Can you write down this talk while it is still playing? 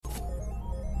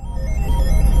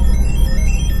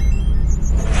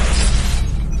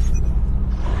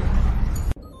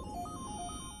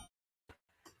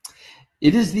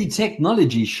It is the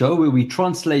technology show where we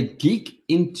translate geek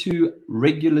into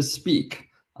regular speak.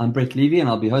 I'm Brett Levy, and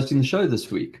I'll be hosting the show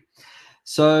this week.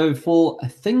 So for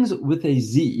things with a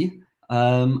Z,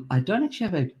 I don't actually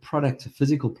have a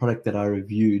physical product that I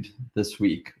reviewed this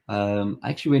week. I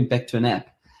actually went back to an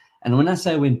app. And when I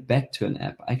say I went back to an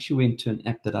app, I actually went to an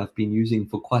app that I've been using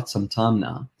for quite some time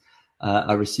now.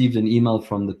 I received an email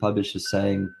from the publisher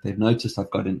saying they've noticed I've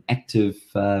got an active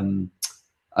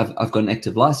I've got an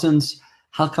active license.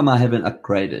 How come I haven't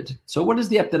upgraded? So what is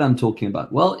the app that I'm talking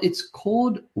about? Well, it's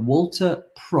called Walter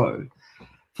Pro.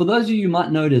 For those of you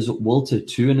might know it as Walter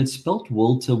 2, and it's spelled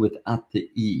Walter without the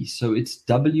E. So it's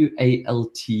W-A-L-T-R,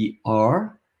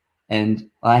 and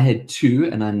I had 2,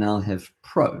 and I now have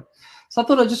Pro. So I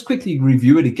thought I'd just quickly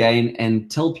review it again and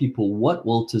tell people what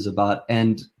Walter's about,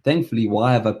 and thankfully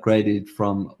why I've upgraded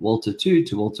from Walter 2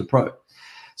 to Walter Pro.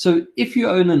 So if you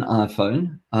own an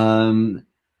iPhone,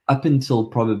 up until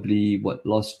probably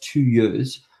last 2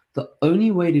 years, the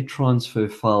only way to transfer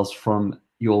files from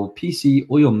your PC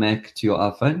or your Mac to your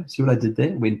iPhone, see what I did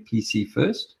there? Went PC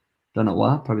first. Don't know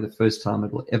why, probably the first time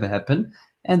it will ever happen,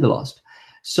 and the last.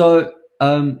 So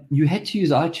you had to use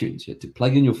iTunes. You had to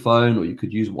plug in your phone, or you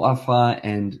could use Wi-Fi,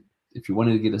 and if you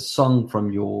wanted to get a song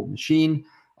from your machine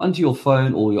onto your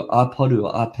phone or your iPod or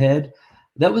your iPad,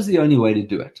 that was the only way to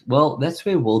do it. Well, that's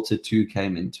where Walter 2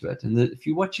 came into it. And if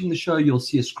you're watching the show, you'll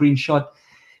see a screenshot.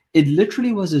 It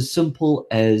literally was as simple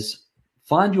as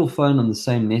find your phone on the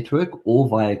same network or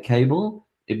via cable.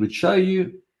 It would show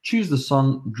you, choose the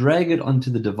song, drag it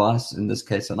onto the device, in this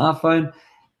case an iPhone,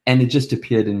 and it just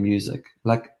appeared in music,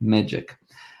 like magic.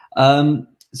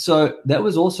 So that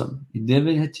was awesome. You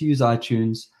never had to use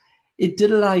iTunes. It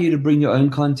did allow you to bring your own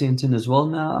content in as well.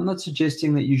 Now, I'm not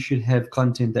suggesting that you should have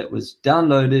content that was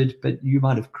downloaded, but you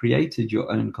might have created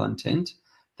your own content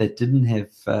that didn't have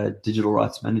digital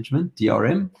rights management,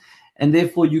 DRM, and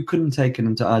therefore you couldn't take it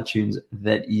into iTunes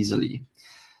that easily.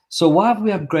 So why have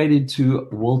we upgraded to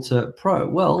Walter Pro?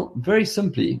 Well, very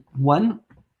simply. One,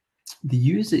 the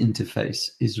user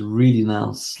interface is really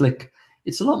now slick.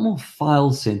 It's a lot more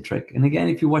file-centric. And again,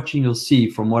 if you're watching, you'll see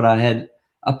from what I had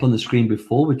up on the screen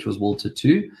before, which was Walter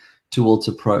 2, to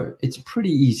Walter Pro. It's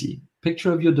pretty easy.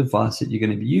 Picture of your device that you're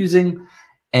going to be using,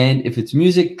 and if it's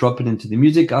music, drop it into the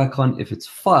music icon. If it's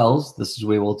files, this is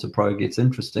where Walter Pro gets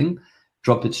interesting,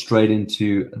 drop it straight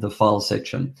into the file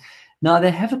section. Now,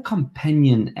 they have a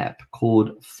companion app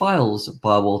called Files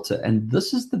by Walter, and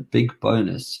this is the big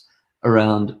bonus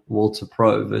around Walter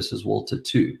Pro versus Walter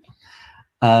 2.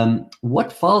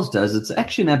 What Files does, it's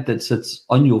actually an app that sits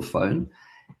on your phone.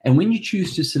 And when you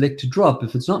choose to select to drop,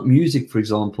 if it's not music, for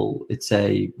example, it's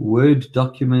a Word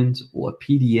document or a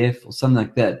PDF or something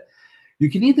like that, you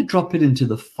can either drop it into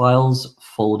the Files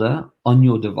folder on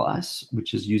your device,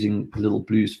 which is using the little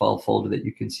Blues file folder that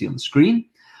you can see on the screen,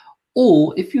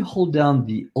 or if you hold down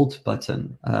the Alt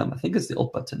button, I think it's the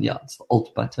Alt button. Yeah, it's the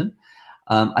Alt button.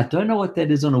 I don't know what that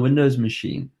is on a Windows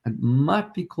machine. It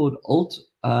might be called Alt.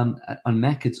 On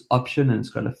Mac, it's Option, and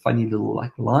it's got a funny little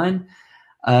line.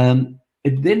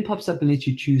 It then pops up and lets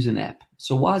you choose an app.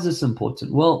 So why is this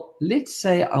important? Well, let's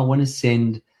say I want to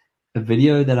send a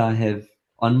video that I have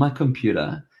on my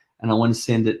computer, and I want to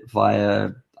send it via,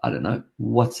 I don't know,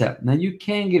 WhatsApp. Now, you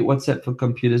can get WhatsApp for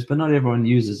computers, but not everyone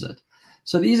uses it.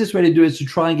 So the easiest way to do it is to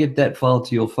try and get that file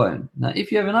to your phone. Now,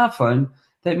 if you have an iPhone,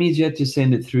 that means you have to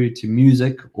send it through to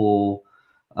music or,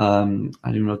 I don't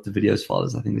even know what the videos file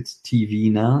is. I think it's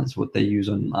TV now is what they use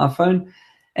on an iPhone.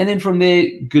 And then from there,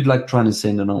 good luck trying to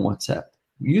send it on WhatsApp.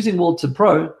 Using Walter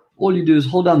Pro, all you do is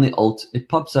hold down the Alt. It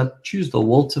pops up, choose the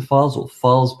Walter files or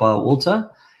Files by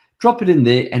Walter, drop it in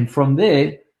there, and from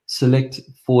there, select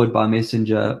forward by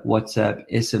Messenger, WhatsApp,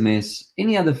 SMS,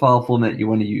 any other file format you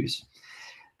want to use.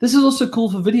 This is also cool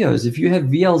for videos. If you have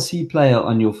VLC Player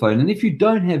on your phone, and if you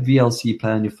don't have VLC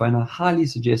Player on your phone, I highly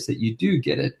suggest that you do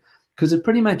get it, because it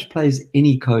pretty much plays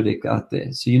any codec out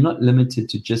there. So you're not limited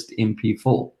to just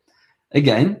MP4.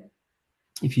 Again,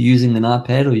 if you're using an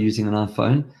iPad or using an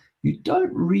iPhone, you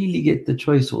don't really get the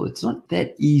choice, or it's not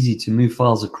that easy to move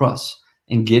files across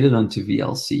and get it onto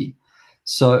VLC.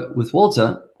 So with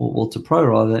Walter, or Walter Pro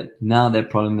rather, now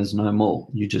that problem is no more.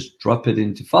 You just drop it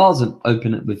into files and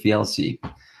open it with VLC.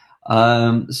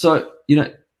 So,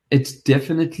 it's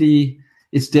definitely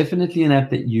an app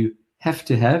that you have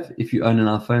to have if you own an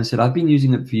iPhone. So I've been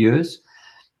using it for years.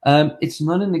 It's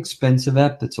not an expensive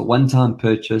app. It's a one-time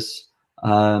purchase.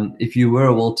 If you were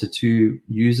a Walter 2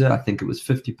 user, I think it was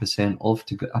 50% off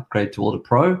to upgrade to Walter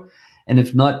Pro. And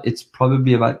if not, it's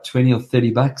probably about 20 or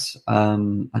 30 bucks. I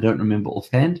don't remember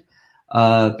offhand,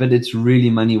 but it's really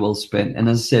money well spent. And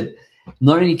as I said,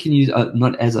 not only can you,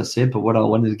 not as I said, but what I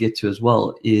wanted to get to as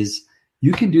well is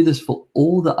You can do this for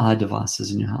all the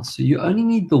iDevices in your house. So you only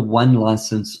need the one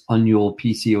license on your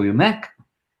PC or your Mac.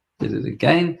 Did it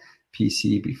again,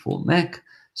 PC before Mac.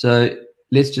 So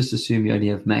let's just assume you only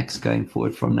have Macs going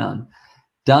forward from now on.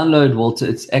 Download Walter.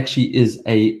 It actually is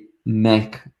a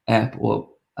Mac app, or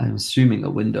I'm assuming a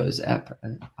Windows app.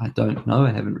 I don't know.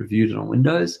 I haven't reviewed it on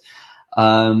Windows.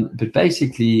 But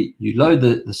basically, you load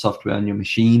the software on your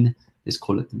machine. Let's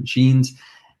call it the machines.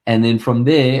 And then from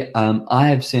there, I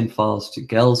have sent files to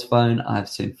Gail's phone. I've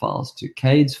sent files to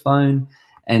Cade's phone.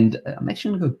 And I'm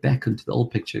actually going to go back into the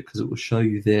old picture because it will show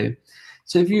you there.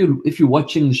 So if you're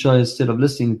watching the show instead of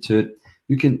listening to it,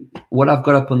 you can. What I've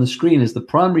got up on the screen is the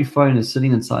primary phone is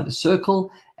sitting inside a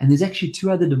circle, and there's actually two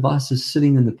other devices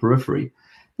sitting in the periphery.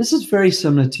 This is very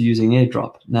similar to using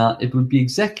AirDrop. Now, it would be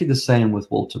exactly the same with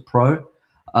Walter Pro.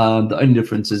 The only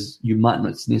difference is you might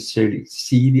not necessarily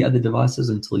see the other devices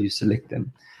until you select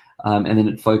them, and then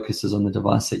it focuses on the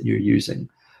device that you're using.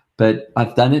 But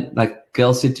I've done it. Like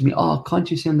Gail said to me, "Oh, can't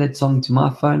you send that song to my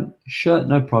phone?" Sure,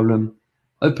 no problem.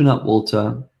 Open up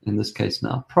Walter, in this case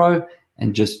now Pro,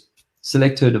 and just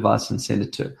select her device and send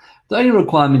it to her. The only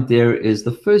requirement there is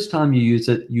the first time you use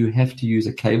it, you have to use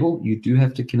a cable. You do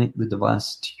have to connect the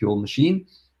device to your machine.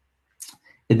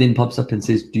 It then pops up and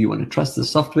says, do you want to trust the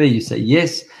software? You say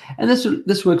yes. And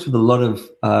this works with a lot of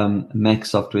Mac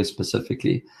software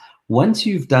specifically. Once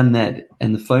you've done that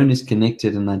and the phone is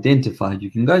connected and identified,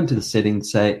 you can go into the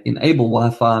settings, say enable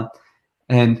Wi-Fi,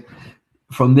 and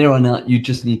from there on out, you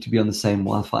just need to be on the same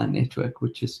Wi-Fi network,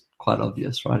 which is quite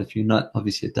obvious, right? If you're not,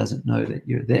 obviously it doesn't know that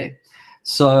you're there.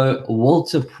 So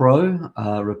Walter Pro,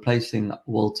 replacing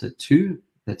Walter 2,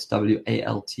 that's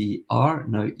W-A-L-T-R,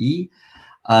 no E.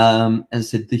 As I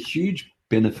said, the huge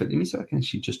benefit, let me see if I can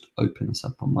actually just open this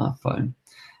up on my phone,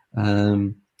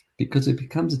 because it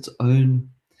becomes its own.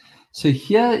 So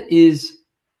here is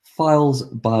files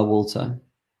by Walter.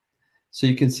 So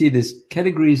you can see there's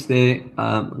categories there.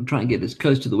 I'm trying to get as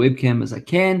close to the webcam as I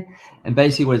can. And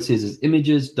basically what it says is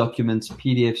images, documents,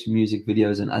 PDFs, music,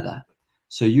 videos, and other.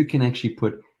 So you can actually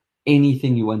put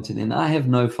anything you want in. And I have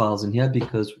no files in here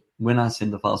because when I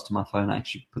send the files to my phone, I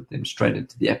actually put them straight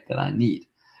into the app that I need.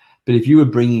 But if you were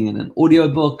bringing in an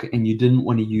audiobook and you didn't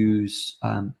want to use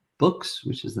Books,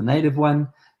 which is the native one,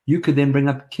 you could then bring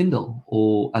up Kindle,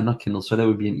 or not Kindle, so that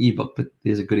would be an ebook, but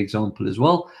there's a good example as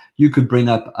well. You could bring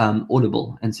up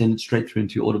Audible and send it straight through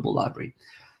into your Audible library.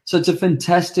 So it's a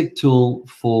fantastic tool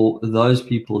for those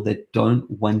people that don't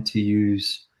want to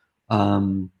use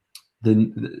the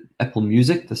Apple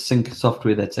Music, the sync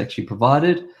software that's actually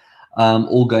provided,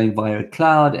 or going via a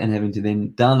cloud and having to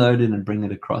then download it and bring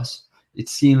it across.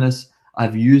 It's seamless.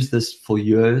 I've used this for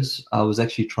years. I was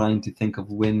actually trying to think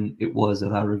of when it was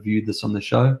that I reviewed this on the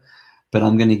show, but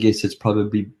I'm going to guess it's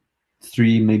probably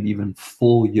 3, maybe even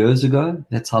 4 years ago.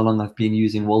 That's how long I've been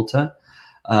using Walter.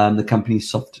 The company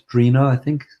Softrino, I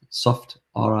think, Softrino,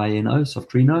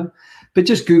 Softrino. But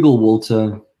just Google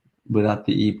Walter without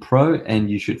the E Pro, and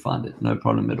you should find it. No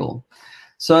problem at all.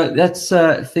 So that's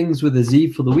things with a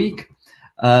Z for the week.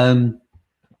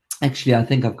 Actually, I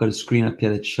think I've got a screen up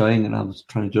here that's showing, and I was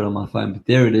trying to do it on my phone, but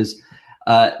there it is.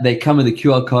 They come with a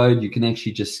QR code. You can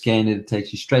actually just scan it. It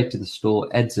takes you straight to the store,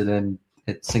 adds it in.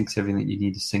 It syncs everything that you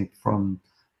need to sync from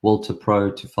Walter Pro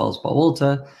to Files by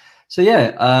Walter. So,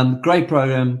 yeah, great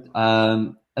program.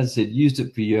 As I said, used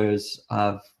it for years.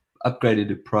 I've upgraded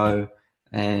to Pro,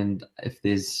 and if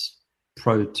there's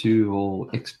Pro 2 or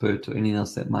Expert or anything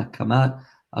else that might come out,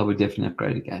 I would definitely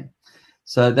upgrade again.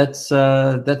 So that's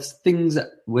things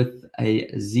with a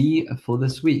Z for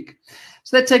this week.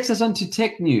 So that takes us on to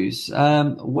tech news.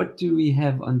 What do we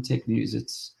have on tech news?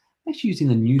 It's actually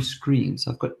using a new screen.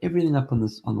 So I've got everything up on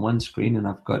one screen, and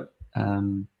I've got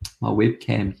my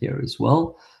webcam here as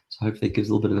well. So hopefully it gives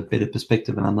a little bit of a better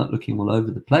perspective, and I'm not looking all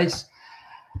over the place.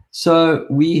 So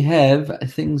we have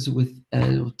things with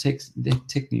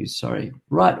tech news. Sorry,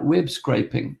 right? Web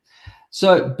scraping.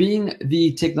 So being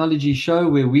the technology show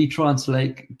where we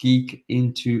translate geek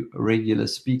into regular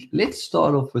speak, let's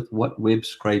start off with what web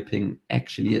scraping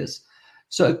actually is.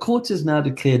 So a court has now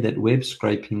declared that web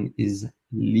scraping is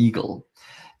legal.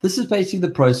 This is basically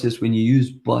the process when you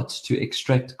use bots to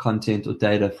extract content or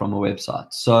data from a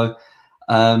website. So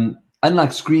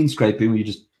unlike screen scraping, where you're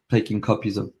just taking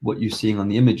copies of what you're seeing on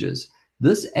the images,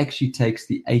 this actually takes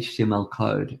the HTML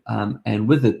code and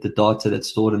with it, the data that's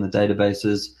stored in the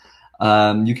databases.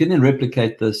 You can then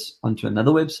replicate this onto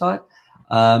another website.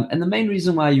 And the main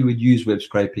reason why you would use web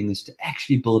scraping is to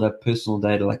actually build up personal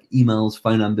data like emails,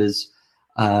 phone numbers,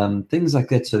 things like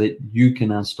that, so that you can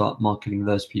now start marketing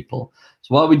those people.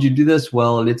 So why would you do this?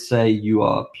 Well, let's say you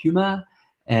are Puma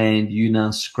and you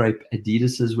now scrape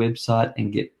Adidas's website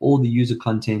and get all the user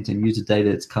content and user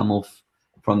data that's come off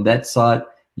from that site,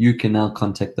 you can now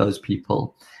contact those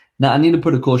people. Now, I need to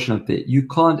put a caution up there. You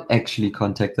can't actually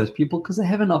contact those people because they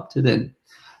haven't opted in.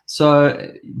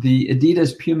 So the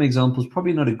Adidas Puma example is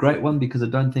probably not a great one, because I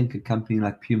don't think a company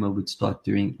like Puma would start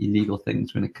doing illegal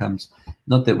things when it comes,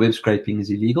 not that web scraping is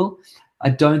illegal. I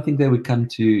don't think they would come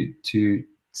to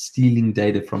stealing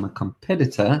data from a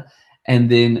competitor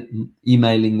and then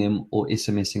emailing them or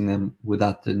SMSing them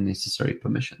without the necessary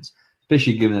permissions,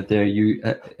 especially given that they're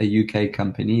a UK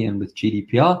company, and with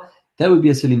GDPR, that would be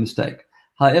a silly mistake.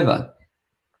 However,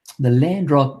 the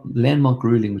landmark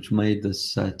ruling, which made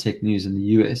this tech news in the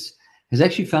US, has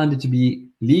actually found it to be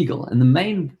legal. And the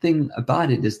main thing about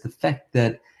it is the fact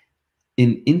that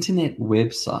an internet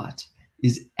website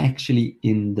is actually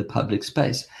in the public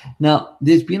space. Now,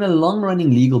 there's been a long-running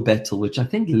legal battle, which I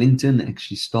think LinkedIn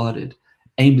actually started,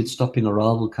 aimed at stopping a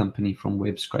rival company from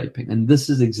web scraping. And this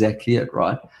is exactly it,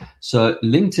 right? So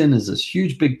LinkedIn is this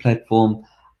huge, big platform.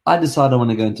 I decide I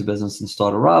want to go into business and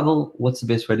start a rival. What's the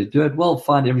best way to do it? Well,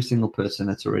 find every single person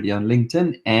that's already on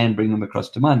LinkedIn and bring them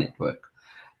across to my network.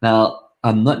 Now,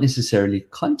 I'm not necessarily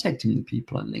contacting the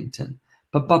people on LinkedIn,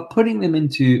 but by putting them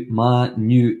into my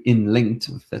new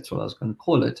InLinked, if that's what I was going to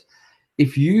call it,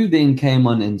 if you then came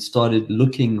on and started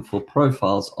looking for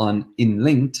profiles on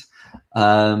InLinked,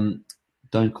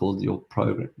 don't call your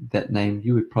program that name.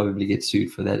 You would probably get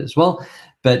sued for that as well.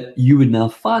 But you would now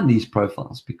find these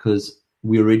profiles because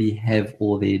we already have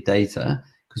all their data,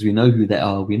 because we know who they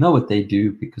are. We know what they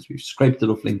do because we've scraped it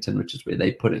off LinkedIn, which is where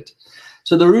they put it.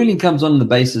 So the ruling comes on the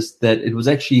basis that it was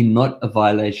actually not a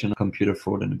violation of computer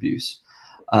fraud and abuse.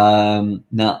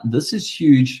 Now, this is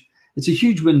huge. It's a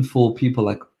huge win for people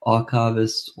like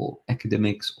archivists or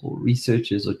academics or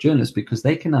researchers or journalists, because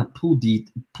they can now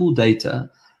pull data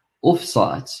off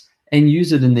sites and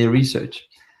use it in their research.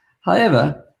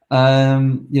 However,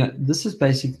 this is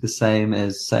basically the same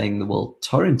as saying, well,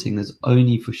 torrenting is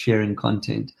only for sharing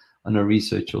content on a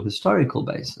research or historical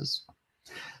basis.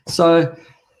 So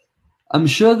I'm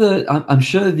sure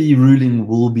the ruling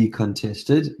will be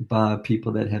contested by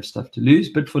people that have stuff to lose,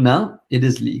 but for now, it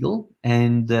is legal.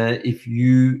 And if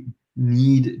you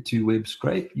need to web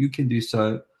scrape, you can do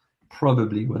so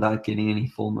probably without getting any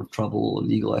form of trouble or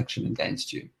legal action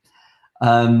against you.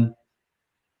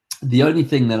 The only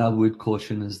thing that I would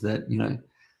caution is that,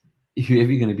 if you're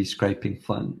ever going to be scraping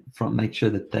from, make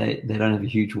sure that they don't have a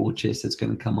huge war chest that's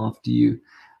going to come after you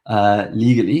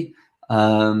legally,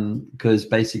 because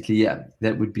basically,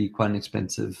 that would be quite an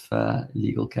expensive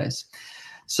legal case.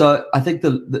 So I think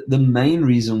the main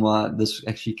reason why this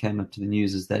actually came up to the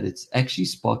news is that it's actually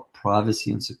sparked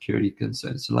privacy and security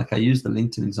concerns. So like I used the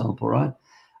LinkedIn example, right?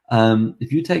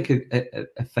 If you take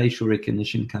a facial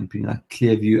recognition company like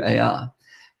Clearview AI,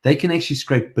 they can actually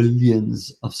scrape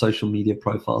billions of social media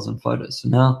profiles and photos. So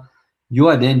now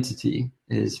your identity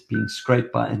is being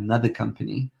scraped by another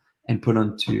company and put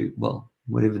onto, well,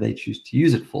 whatever they choose to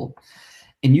use it for.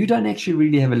 And you don't actually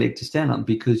really have a leg to stand on,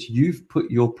 because you've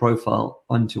put your profile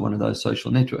onto one of those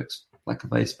social networks, like a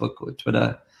Facebook or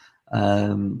Twitter,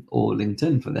 or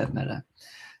LinkedIn for that matter.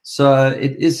 So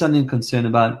it is something to concern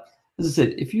about. As I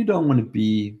said, if you don't want to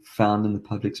be found in the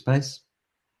public space,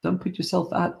 don't put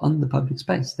yourself out on the public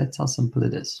space. That's how simple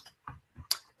it is.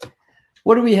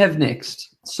 What do we have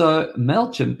next? So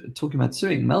MailChimp, talking about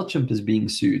suing, MailChimp is being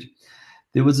sued.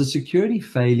 There was a security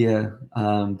failure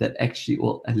that actually,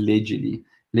 or allegedly,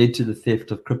 led to the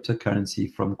theft of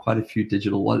cryptocurrency from quite a few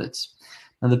digital wallets.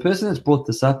 Now, the person that's brought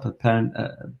this up,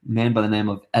 a man by the name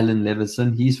of Alan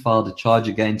Levinson, he's filed a charge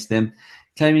against them,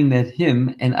 claiming that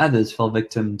him and others fell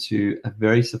victim to a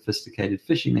very sophisticated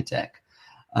phishing attack,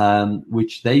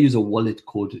 which they use a wallet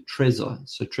called Trezor.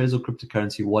 So Trezor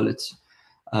cryptocurrency wallets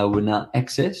were now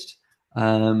accessed,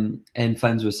 and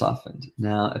funds were siphoned.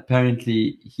 Now,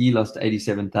 apparently, he lost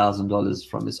 $87,000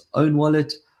 from his own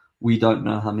wallet. We don't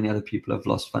know how many other people have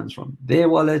lost funds from their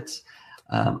wallets.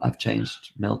 I've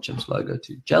changed MailChimp's logo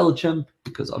to GelChimp,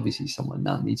 because obviously someone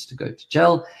now needs to go to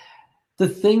Gel. The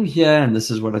thing here, and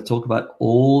this is what I talk about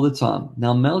all the time.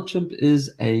 Now, MailChimp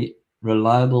is a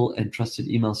reliable and trusted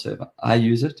email server. I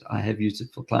use it. I have used it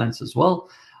for clients as well.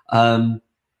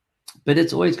 But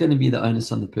it's always going to be the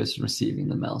onus on the person receiving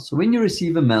the mail. So when you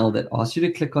receive a mail that asks you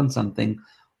to click on something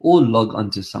or log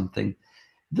onto something,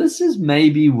 this is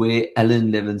maybe where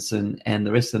Alan Levinson and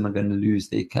the rest of them are going to lose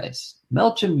their case.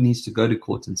 MailChimp needs to go to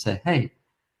court and say, hey,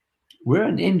 we're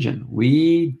an engine.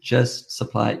 We just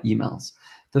supply emails.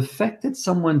 The fact that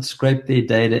someone scraped their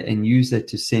data and used that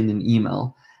to send an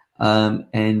email,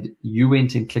 and you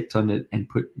went and clicked on it and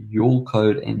put your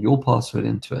code and your password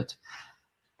into it,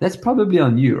 that's probably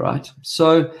on you, right?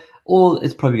 So, or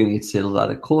it's probably going to get settled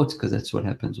out of court, because that's what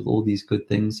happens with all these good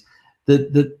things.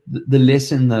 The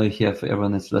lesson though here for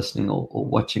everyone that's listening or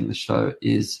watching the show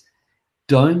is,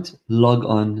 don't log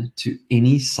on to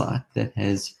any site that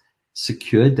has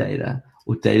secure data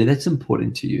or data that's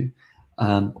important to you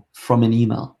from an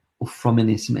email or from an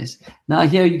SMS. Now, I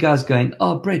hear you guys going,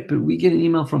 oh, Brett, but we get an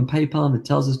email from PayPal and it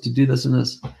tells us to do this and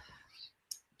this.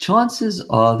 Chances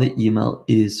are the email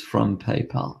is from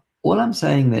PayPal. All I'm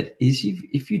saying that is,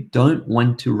 if you don't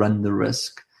want to run the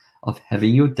risk of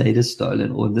having your data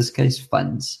stolen, or in this case,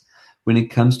 funds, when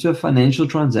it comes to a financial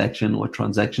transaction or a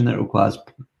transaction that requires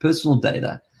personal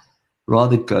data,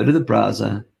 rather go to the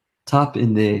browser, type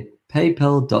in there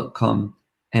paypal.com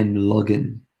and log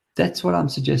in. That's what I'm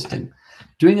suggesting.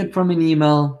 Doing it from an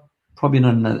email, probably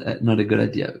not a good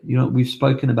idea. We've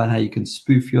spoken about how you can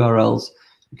spoof URLs,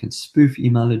 you can spoof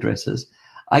email addresses.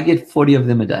 I get 40 of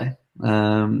them a day,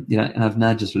 and I've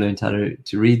now just learned how to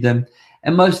read them.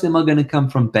 And most of them are going to come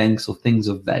from banks or things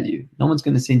of value. No one's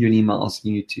going to send you an email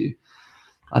asking you to,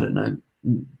 I don't know,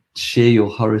 share your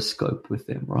horoscope with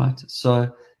them, right?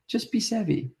 So just be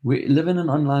savvy. We live in an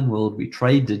online world. We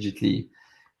trade digitally.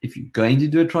 If you're going to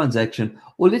do a transaction,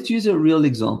 or let's use a real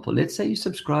example. Let's say you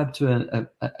subscribe to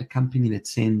a company that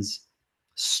sends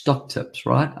stock tips,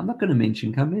 right? I'm not going to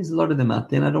mention companies. There's a lot of them out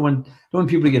there, and I don't want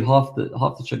people to get half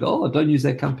the sugar. Oh, don't use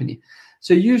that company.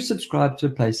 So you subscribe to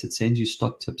a place that sends you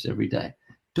stock tips every day.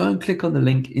 Don't click on the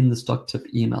link in the stock tip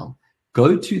email.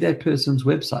 Go to that person's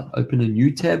website, open a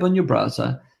new tab on your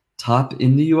browser, type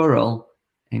in the URL,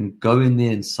 and go in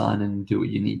there and sign in and do what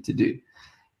you need to do.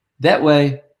 That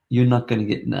way, you're not going to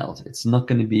get nailed. It's not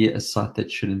going to be a site that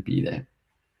shouldn't be there.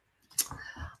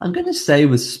 I'm going to stay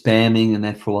with spamming and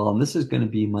that for a while, and this is going to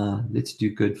be my let's do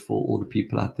good for all the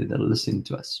people out there that are listening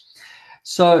to us.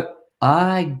 So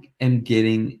I am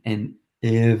getting an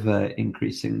ever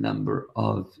increasing number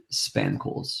of spam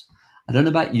calls. I don't know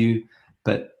about you,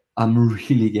 but I'm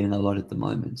really getting a lot at the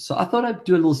moment. So I thought I'd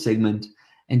do a little segment,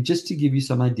 and just to give you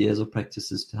some ideas or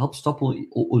practices to help stop or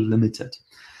limit it.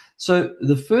 So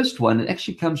the first one, it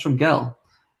actually comes from Gail.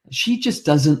 She just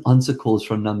doesn't answer calls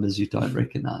from numbers you don't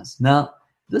recognize. Now,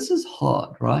 this is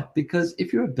hard, right? Because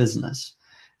if you're a business,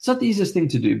 it's not the easiest thing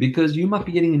to do, because you might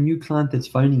be getting a new client that's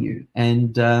phoning you.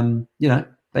 And,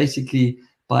 basically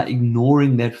by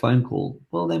ignoring that phone call,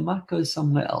 well, they might go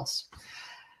somewhere else.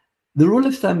 The rule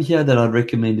of thumb here that I'd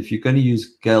recommend if you're going to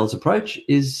use Gail's approach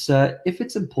is if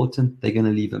it's important, they're going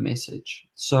to leave a message.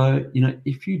 So,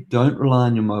 if you don't rely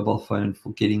on your mobile phone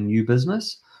for getting new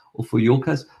business or for your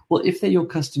customers, well, if they're your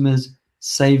customers,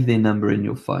 save their number in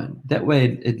your phone. That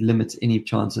way it limits any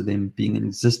chance of them being an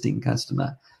existing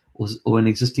customer or an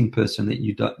existing person that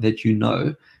you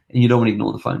know, and you don't want to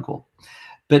ignore the phone call.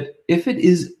 But if it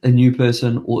is a new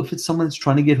person, or if it's someone that's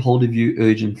trying to get hold of you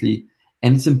urgently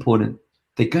and it's important,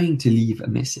 they're going to leave a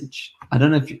message. I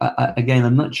don't know if, again,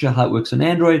 I'm not sure how it works on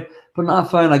Android, but on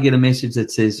iPhone, I get a message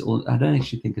that says, or I don't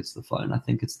actually think it's the phone, I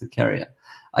think it's the carrier.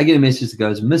 I get a message that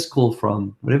goes, missed call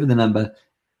from whatever the number,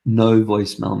 no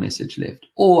voicemail message left.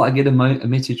 Or I get a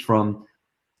message from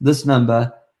this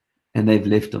number and they've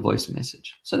left a voice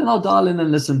message. So then I'll dial in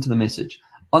and listen to the message.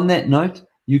 On that note,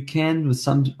 you can, with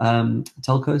some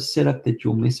telcos, set up that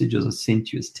your messages are sent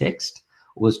to you as text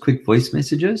or as quick voice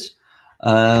messages.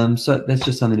 So that's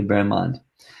just something to bear in mind.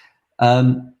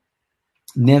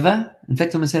 Never, in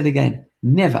fact, I'm going to say it again,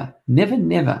 never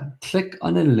click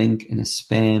on a link in a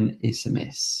spam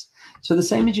SMS. So the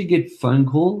same as you get phone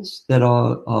calls that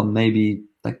are maybe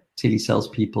like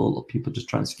telesales people or people just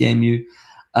trying to scam you,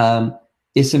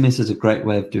 SMS is a great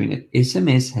way of doing it.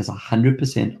 SMS has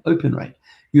 100% open rate.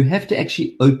 You have to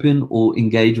actually open or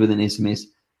engage with an SMS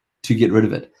to get rid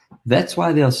of it. That's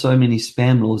why there are so many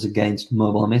spam laws against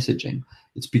mobile messaging.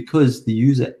 It's because the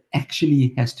user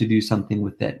actually has to do something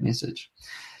with that message.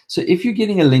 So if you're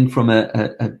getting a link from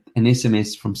an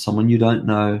SMS from someone you don't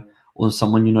know or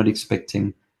someone you're not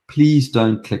expecting, please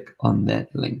don't click on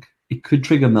that link. It could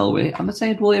trigger malware. I'm not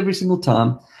saying it will every single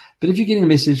time, but if you're getting a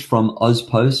message from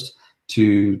Ozpost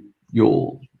to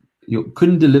you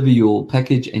couldn't deliver your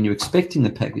package and you're expecting a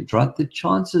package, right? The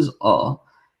chances are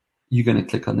you're going to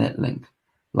click on that link.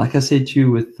 Like I said to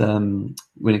you with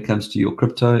when it comes to your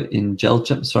crypto in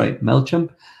MailChimp,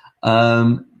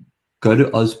 go to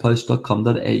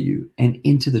ozpost.com.au and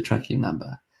enter the tracking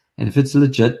number. And if it's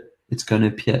legit, it's going to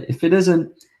appear. If it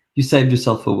isn't, you saved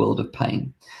yourself a world of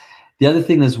pain. The other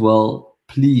thing as well,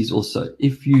 please also,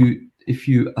 if you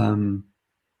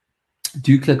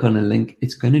do click on a link,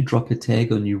 it's going to drop a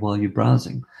tag on you while you're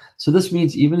browsing. So this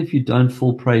means even if you don't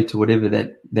fall prey to whatever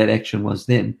that action was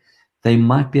then, they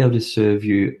might be able to serve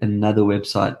you another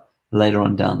website later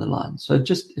on down the line. So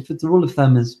just, if it's the rule of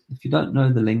thumb is, if you don't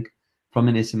know the link from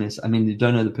an SMS, I mean, you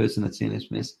don't know the person that's seen an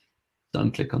SMS,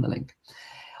 don't click on the link.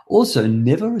 Also,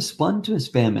 never respond to a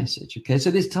spam message. Okay, so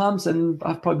there's times, and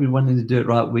I've probably wanted to do it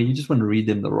right, where you just want to read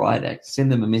them the right act,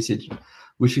 send them a message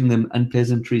wishing them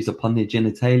unpleasantries upon their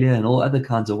genitalia and all other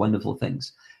kinds of wonderful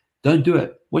things. Don't do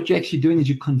it. What you're actually doing is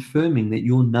you're confirming that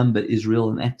your number is real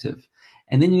and active.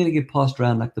 And then you're going to get passed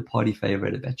around like the party favor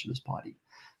at a bachelor's party.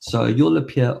 So you'll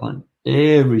appear on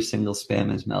every single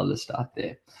spammer's mail list out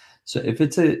there. So if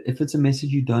it's a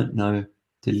message you don't know,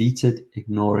 delete it,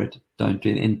 ignore it, don't do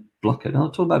it, and block it. And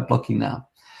I'll talk about blocking now.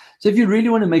 So if you really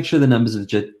want to make sure the number's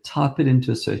legit, type it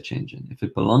into a search engine. If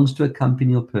it belongs to a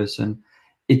company or person,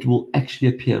 it will actually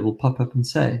appear. It will pop up and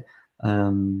say,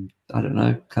 I don't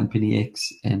know, company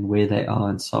X and where they are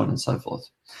and so on and so forth.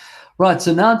 Right,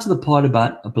 so now to the part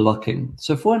about blocking.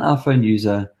 So for an iPhone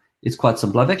user, it's quite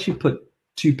simple. I've actually put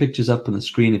 2 pictures up on the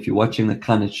screen if you're watching that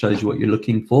kind of shows you what you're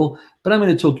looking for, but I'm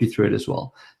going to talk you through it as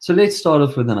well. So let's start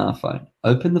off with an iPhone.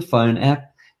 Open the phone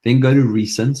app, then go to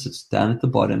recents. It's down at the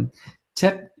bottom.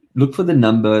 Look for the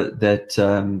number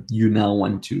that you now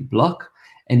want to block,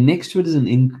 and next to it is an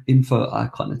info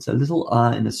icon. It's a little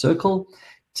eye in a circle.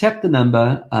 Tap the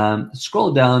number,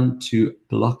 scroll down to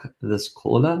block this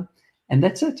caller, and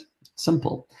that's it.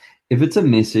 Simple. If it's a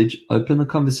message, open the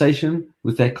conversation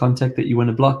with that contact that you want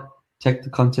to block, take the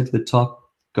contact at the top,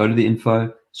 go to the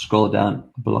info, scroll down,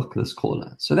 block this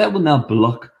caller. So that will now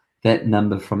block that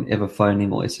number from ever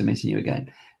phoning or SMSing you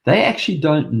again. They actually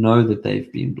don't know that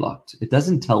they've been blocked. It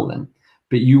doesn't tell them,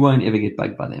 but you won't ever get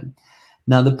bugged by them.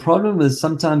 Now, the problem is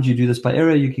sometimes you do this by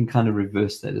error. You can kind of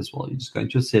reverse that as well. You just go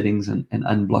into your settings and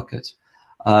unblock it.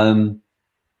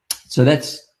 So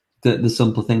that's the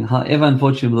simple thing. However,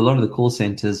 unfortunately, with a lot of the call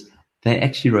centers, they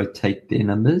actually rotate their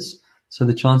numbers. So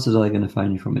the chances are they're going to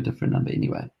phone you from a different number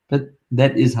anyway. But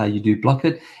that is how you do block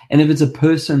it. And if it's a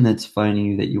person that's phoning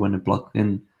you that you want to block,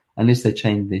 then unless they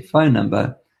change their phone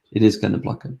number, it is going to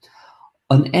block it.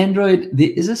 On Android,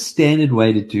 there is a standard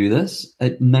way to do this.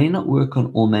 It may not work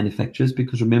on all manufacturers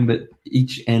because remember,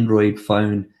 each Android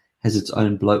phone has its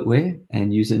own bloatware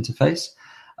and user interface.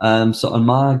 So on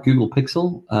my Google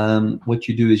Pixel, what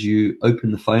you do is you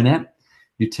open the phone app,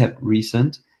 you tap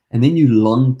recent, and then you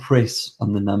long press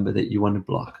on the number that you want to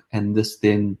block. And this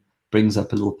then brings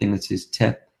up a little thing that says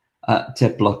tap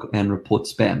block and report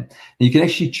spam. And you can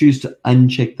actually choose to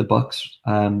uncheck the box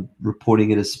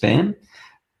reporting it as spam.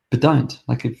 But don't.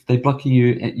 Like if they're blocking you,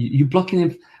 you're blocking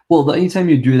them. Well, the only time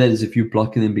you do that is if you're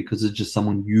blocking them because it's just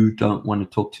someone you don't want to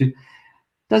talk to.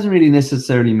 Doesn't really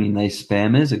necessarily mean they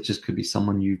spammers. It just could be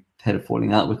someone you had a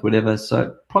falling out with, whatever.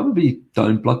 So probably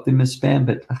don't block them as spam,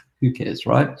 but who cares,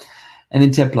 right? And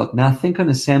then tap block. Now, I think on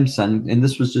a Samsung, and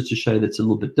this was just to show that's a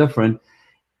little bit different,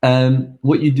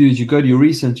 what you do is you go to your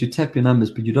recent, you tap your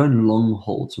numbers, but you don't long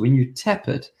hold. So when you tap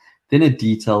it, then a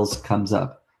details comes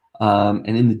up.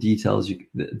 And in the details,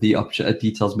 the option, a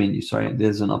details menu, sorry,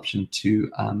 there's an option to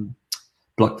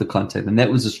block the contact. And that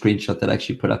was a screenshot that I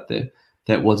actually put up there.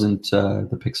 That wasn't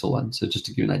the Pixel one. So just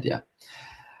to give you an idea.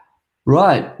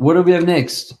 Right. What do we have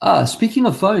next? Speaking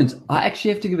of phones, I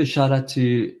actually have to give a shout out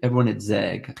to everyone at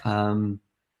Zag,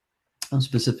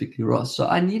 specifically Ross. So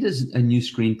I needed a new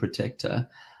screen protector.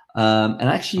 And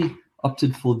I actually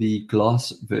opted for the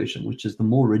glass version, which is the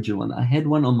more rigid one. I had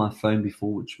one on my phone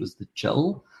before, which was the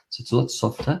gel. So it's a lot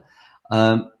softer.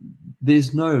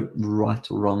 There's no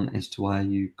right or wrong as to why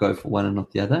you go for one and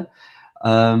not the other.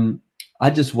 I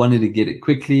just wanted to get it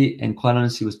quickly and quite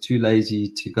honestly was too lazy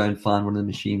to go and find one of the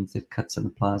machines that cuts and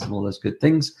applies and all those good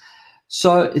things.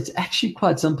 So it's actually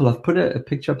quite simple. I've put a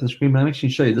picture up on the screen, but I'm actually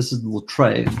show you. This is the little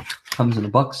tray. It comes in a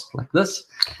box like this.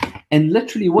 And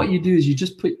literally what you do is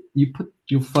you put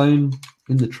your phone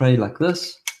in the tray like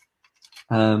this.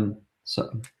 So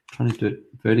I'm trying to do it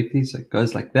vertically, so it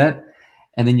goes like that.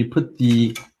 And then you put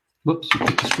the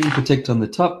screen protector on the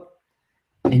top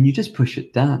and you just push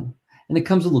it down. And it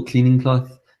comes with a little cleaning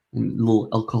cloth and a little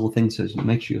alcohol thing, so you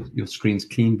make sure your screen's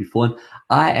clean before.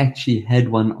 I actually had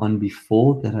one on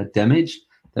before that I damaged.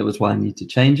 That was why I need to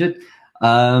change it.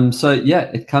 So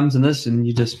yeah, it comes in this and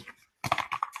you just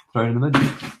throw it in the middle.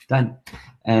 Done.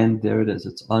 And there it is.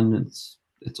 It's on.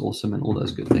 It's awesome and all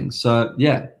those good things. So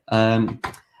yeah,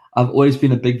 I've always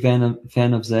been a big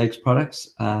fan of Zag's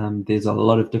products. There's a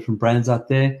lot of different brands out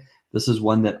there. This is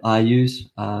one that I use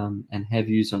and have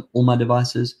used on all my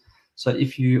devices. So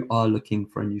if you are looking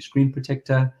for a new screen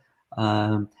protector,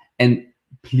 and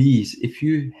please, if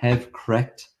you have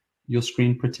cracked your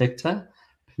screen protector,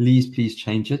 please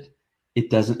change it.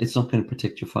 It's not going to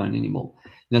protect your phone anymore.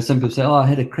 You know, some people say, oh, I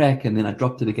had a crack and then I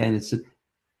dropped it again.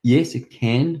 Yes, it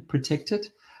can protect it,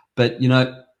 but you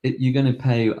know, you're going to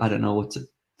pay, I don't know, what's it,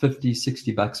 50,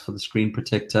 60 bucks for the screen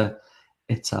protector.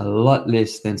 It's a lot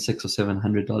less than $600 or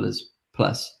 $700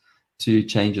 plus to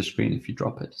change your screen if you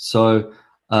drop it. So,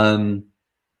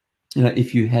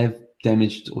 if you have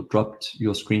damaged or dropped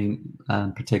your screen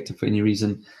protector for any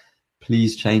reason,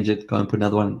 please change it. Go and put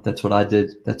another one. That's what I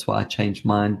did. That's why I changed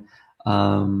mine.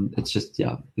 It's just,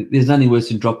 there's nothing worse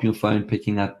than dropping your phone,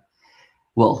 picking up.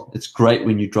 Well, it's great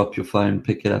when you drop your phone,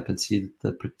 pick it up and see that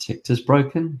the protector's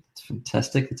broken. It's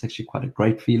fantastic. It's actually quite a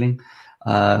great feeling.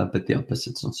 But the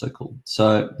opposite's not so cool.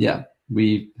 So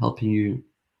we're helping you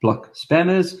block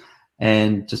spammers,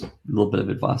 and just a little bit of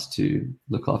advice to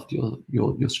look after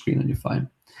your screen on your phone.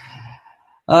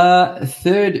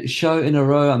 Third show in a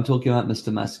row, I'm talking about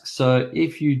Mr. Musk. So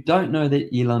if you don't know that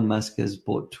Elon Musk has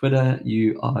bought Twitter,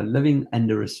 you are living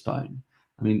under a stone.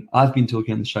 I mean, I've been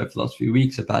talking on the show for the last few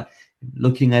weeks about him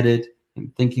looking at it,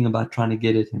 him thinking about trying to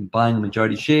get it, him buying a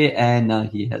majority share, and now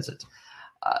he has it.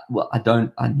 I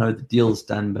know the deal's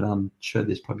done, but I'm sure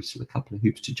there's probably still a couple of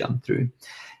hoops to jump through.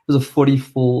 It was a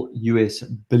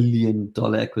 $44 billion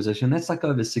acquisition. That's like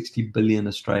over 60 billion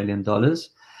Australian dollars.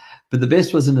 But the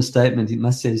best was in a statement.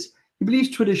 Musk says he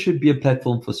believes Twitter should be a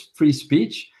platform for free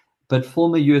speech, but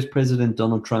former US President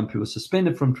Donald Trump, who was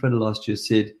suspended from Twitter last year,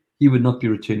 said he would not be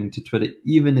returning to Twitter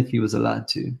even if he was allowed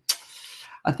to.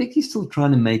 I think he's still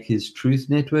trying to make his Truth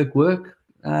Network work.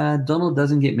 Donald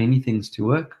doesn't get many things to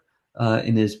work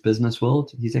in his business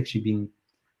world. He's actually been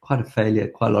quite a failure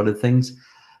at quite a lot of things.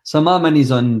 So my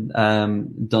money's on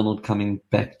Donald coming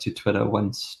back to Twitter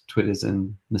once Twitter's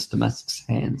in Mr. Musk's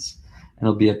hands. And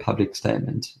it'll be a public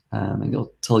statement. And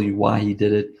he'll tell you why he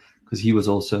did it, because he was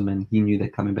awesome and he knew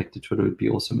that coming back to Twitter would be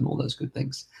awesome and all those good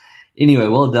things. Anyway,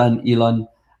 well done, Elon.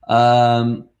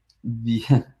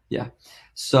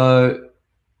 So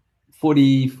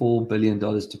 $44 billion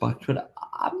to buy Twitter.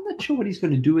 I'm not sure what he's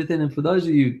going to do with it. And for those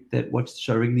of you that watch the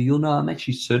show regularly, you'll know I'm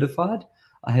actually certified.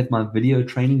 I have my video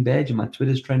training badge and my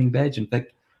Twitter's training badge. In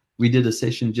fact, we did a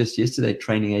session just yesterday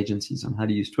training agencies on how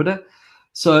to use Twitter.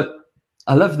 So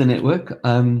I love the network.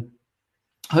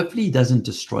 Hopefully he doesn't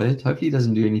destroy it. Hopefully he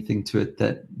doesn't do anything to it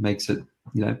that makes it,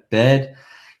 bad.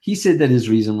 He said that his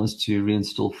reason was to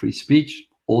reinstall free speech.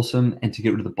 Awesome. And to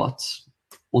get rid of the bots.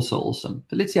 Also awesome.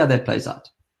 But let's see how that plays out.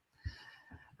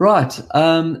 Right.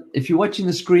 If you're watching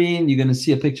the screen, you're going to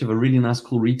see a picture of a really nice,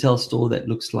 cool retail store that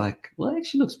looks like, it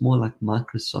actually looks more like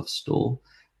Microsoft store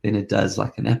than it does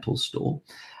like an Apple store.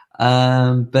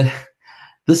 But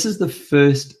this is the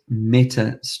first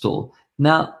Meta store.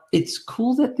 Now, it's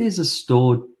cool that there's a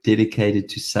store dedicated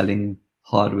to selling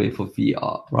hardware for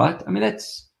VR, right? I mean,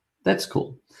 that's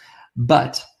cool.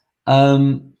 But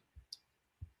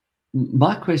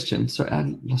my question, sorry,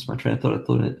 I lost my train of thought. I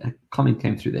thought a comment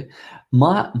came through there.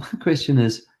 My question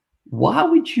is, why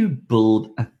would you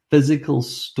build a physical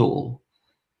store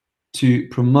to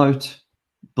promote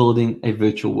building a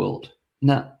virtual world?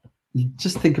 Now,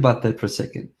 just think about that for a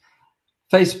second.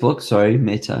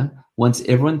 Meta, wants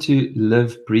everyone to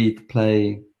live, breathe,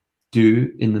 play, do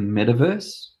in the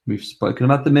metaverse. We've spoken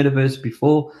about the metaverse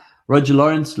before. Roger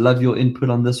Lawrence, love your input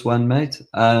on this one, mate.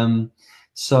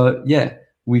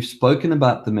 We've spoken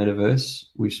about the metaverse.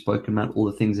 We've spoken about all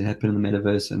the things that happen in the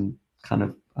metaverse, and kind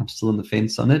of I'm still on the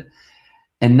fence on it.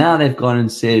 And now they've gone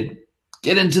and said,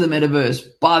 get into the metaverse,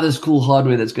 buy this cool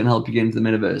hardware that's going to help you get into the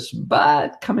metaverse,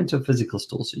 but come into a physical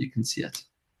store so you can see it.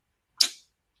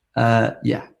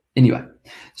 Anyway,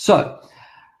 so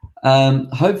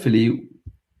hopefully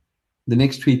the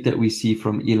next tweet that we see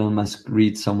from Elon Musk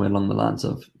reads somewhere along the lines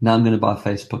of, now I'm going to buy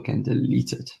Facebook and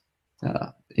delete it.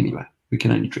 Anyway, we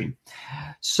can only dream.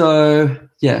 So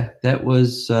that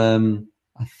was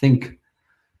I think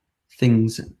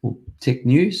tech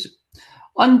news.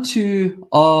 On to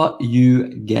RU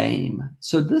Game.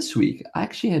 So this week I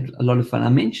actually had a lot of fun. I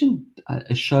mentioned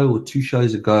a show or two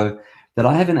shows ago that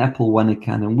I have an Apple One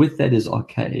account, and with that is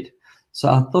Arcade. So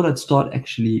I thought I'd start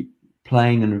actually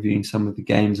playing and reviewing some of the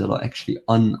games that are actually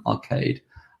on Arcade.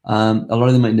 A lot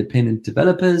of them are independent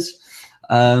developers.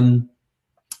 And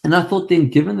I thought then,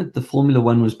 given that the Formula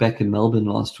One was back in Melbourne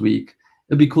last week,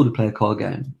 it'd be cool to play a car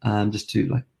game, just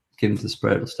to get into the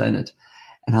spirit or stay in it.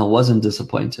 And I wasn't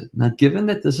disappointed. Now, given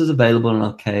that this is available on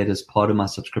Arcade as part of my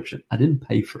subscription, I didn't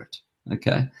pay for it,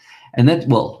 okay? And I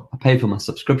paid for my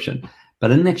subscription, but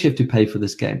I didn't actually have to pay for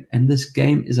this game. And this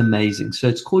game is amazing. So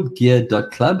it's called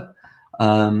Gear.club.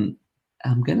 I'm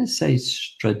going to say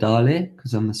Stradale,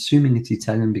 because I'm assuming it's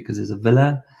Italian because there's a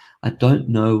villa. I don't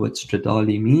know what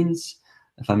Stradale means,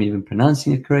 if I'm even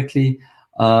pronouncing it correctly.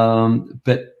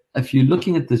 But if you're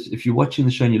looking at this, if you're watching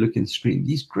the show and you're looking at the screen,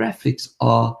 these graphics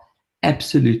are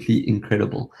absolutely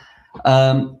incredible.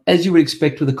 As you would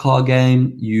expect with a car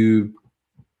game, you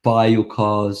buy your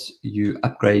cars, you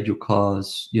upgrade your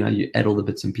cars, you add all the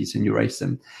bits and pieces and you race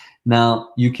them. Now,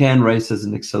 you can race as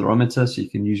an accelerometer, so you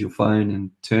can use your phone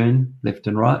and turn left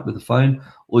and right with the phone,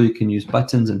 or you can use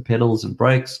buttons and pedals and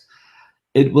brakes.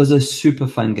 It was a super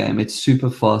fun game. It's super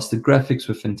fast. The graphics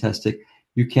were fantastic.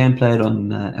 You can play it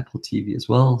on Apple TV as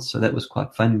well, so that was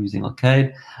quite fun using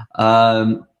arcade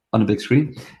on a big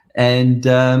screen. And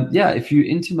if you're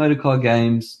into motor car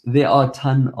games, there are a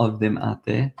ton of them out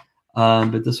there.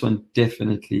 But this one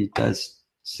definitely does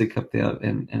stick up there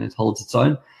and it holds its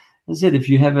own. As I said, if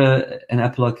you have an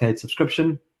Apple Arcade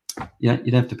subscription, you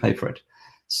don't have to pay for it.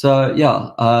 So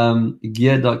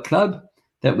Gear.club,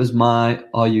 that was my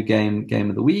RU game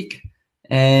of the week.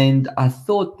 And I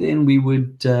thought then we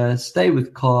would stay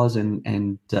with cars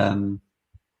and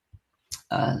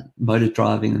motor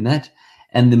driving and that.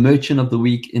 And the merchant of the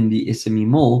week in the SME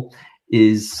Mall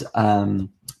is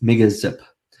MegaZip.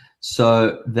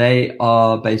 So they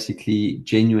are basically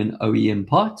genuine OEM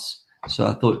parts. So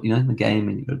I thought, in the game,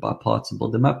 and you've got to buy parts and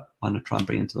build them up. Why not try and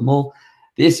bring it into the mall?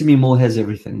 The SME Mall has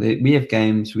everything. We have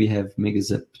games. We have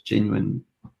MegaZip genuine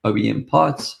OEM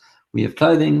parts. We have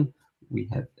clothing. We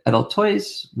have adult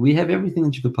toys. We have everything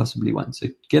that you could possibly want. So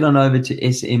get on over to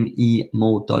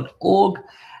smemall.org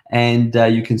and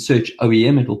you can search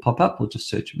OEM. It will pop up. Or just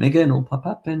search Mega and it will pop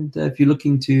up. And if you're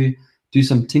looking to do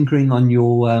some tinkering on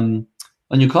your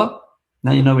car,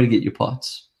 now you know where to get your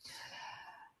parts.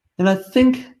 And I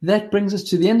think that brings us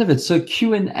to the end of it. So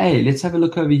Q&A, let's have a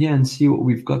look over here and see what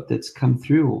we've got that's come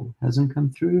through or hasn't come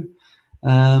through.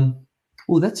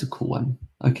 That's a cool one.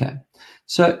 Okay.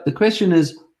 So the question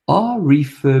is, are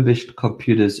refurbished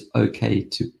computers okay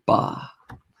to buy?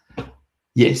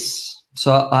 Yes.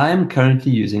 So I am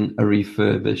currently using a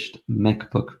refurbished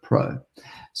MacBook Pro.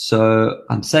 So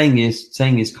I'm saying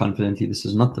yes confidently. This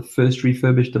is not the first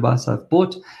refurbished device I've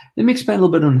bought. Let me explain a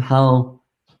little bit on how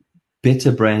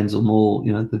better brands or more,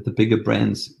 the bigger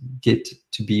brands get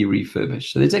to be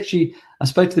refurbished. So there's actually, I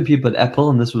spoke to the people at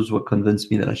Apple, and this was what convinced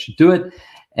me that I should do it.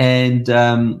 And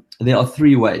there are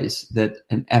 3 ways that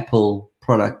an Apple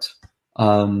product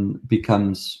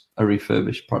becomes a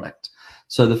refurbished product.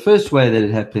 So the first way that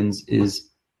it happens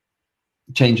is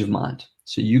change of mind.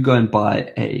 So you go and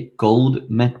buy a gold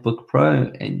MacBook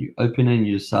Pro and you open it and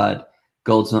you decide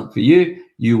gold's not for you.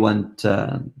 You want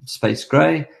space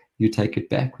gray. You take it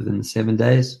back within the 7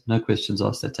 days. No questions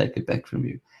asked. They take it back from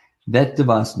you. That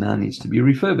device now needs to be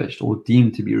refurbished or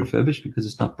deemed to be refurbished because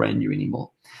it's not brand new anymore.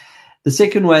 The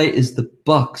second way is the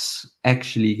box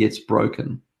actually gets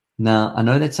broken. Now, I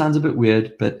know that sounds a bit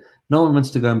weird, but no one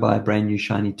wants to go and buy a brand new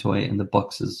shiny toy and the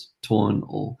box is torn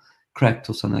or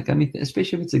cracked or something like that. I mean,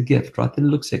 especially if it's a gift, right? Then it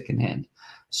looks secondhand.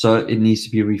 So it needs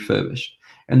to be refurbished.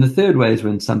 And the third way is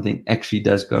when something actually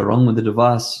does go wrong with the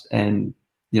device and,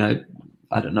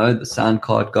 I don't know, the sound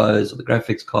card goes or the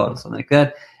graphics card or something like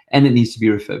that, and it needs to be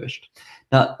refurbished.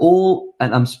 Now,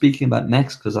 and I'm speaking about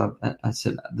Macs because I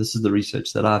said this is the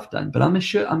research that I've done, but I'm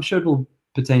sure it will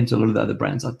pertain to a lot of the other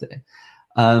brands out there.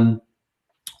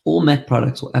 All Mac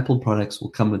products or Apple products will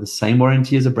come with the same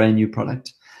warranty as a brand new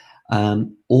product.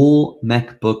 All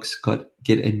MacBooks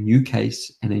get a new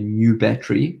case and a new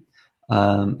battery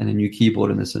and a new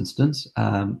keyboard in this instance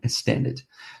as standard.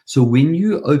 So when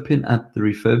you open up the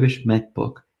refurbished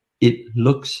MacBook, it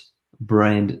looks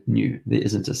brand new. There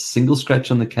isn't a single scratch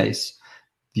on the case.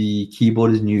 The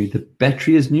keyboard is new. The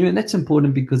battery is new. And that's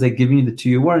important because they're giving you the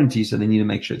 2-year warranty. So they need to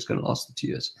make sure it's going to last the 2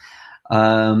 years.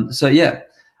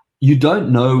 You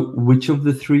don't know which of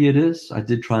the 3 it is. I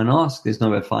did try and ask. There's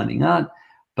no way of finding out.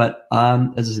 But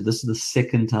as I said, this is the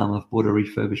second time I've bought a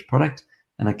refurbished product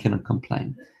and I cannot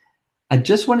complain. I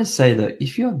just want to say though,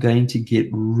 if you're going to get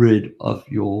rid of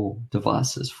your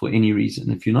devices for any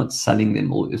reason, if you're not selling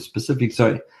them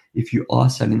if you are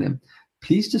selling them,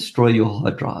 please destroy your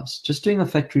hard drives. Just doing a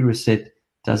factory reset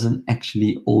doesn't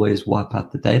actually always wipe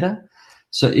out the data.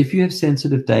 So if you have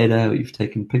sensitive data or you've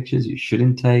taken pictures you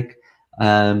shouldn't take,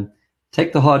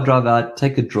 take the hard drive out,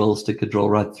 take a drill, stick a drill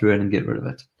right through it and get rid of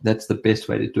it. That's the best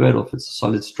way to do it. Or if it's a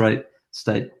solid state,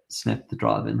 snap the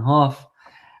drive in half.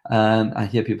 I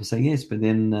hear people saying, yes, but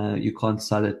then you can't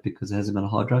sell it because it hasn't got a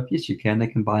hard drive. Yes, you can. They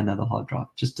can buy another hard drive.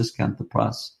 Just discount the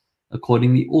price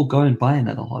accordingly or go and buy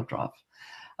another hard drive.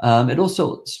 It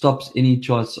also stops any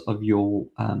chance of your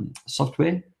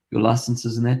software, your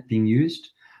licenses and that being used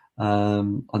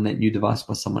on that new device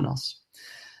by someone else.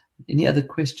 Any other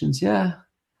questions? Yeah.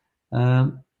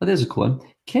 There's a cool one.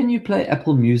 Can you play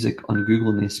Apple Music on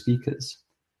Google Nest speakers?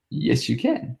 Yes, you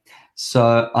can.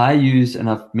 So I use, and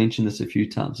I've mentioned this a few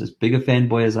times, as big a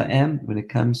fanboy as I am, when it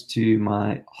comes to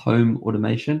my home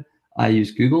automation, I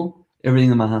use Google.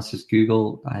 Everything in my house is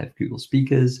Google. I have Google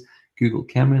speakers, Google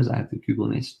cameras. I have the Google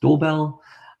Nest doorbell,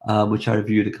 which I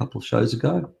reviewed a couple shows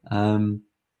ago.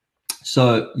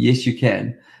 So yes, you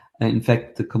can. In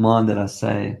fact, the command that I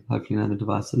say, hopefully none of the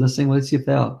devices are listening. Well, let's see if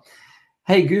they are.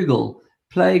 Hey, Google,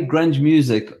 play grunge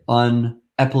music on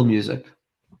Apple Music.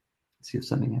 Let's see if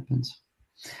something happens.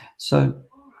 So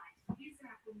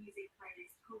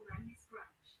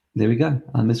there we go.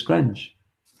 I miss grunge.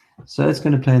 So it's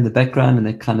going to play in the background, and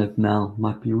that kind of now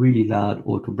might be really loud,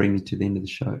 or it will bring me to the end of the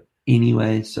show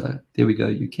anyway. So there we go.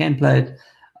 You can play it.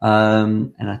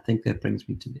 And I think that brings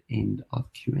me to the end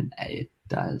of Q&A. It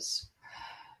does.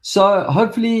 So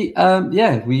hopefully,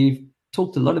 we've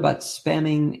talked a lot about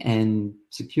spamming and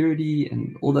security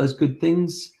and all those good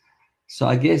things. So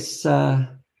I guess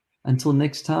until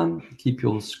next time, keep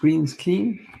your screens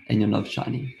clean and your knobs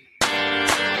shiny.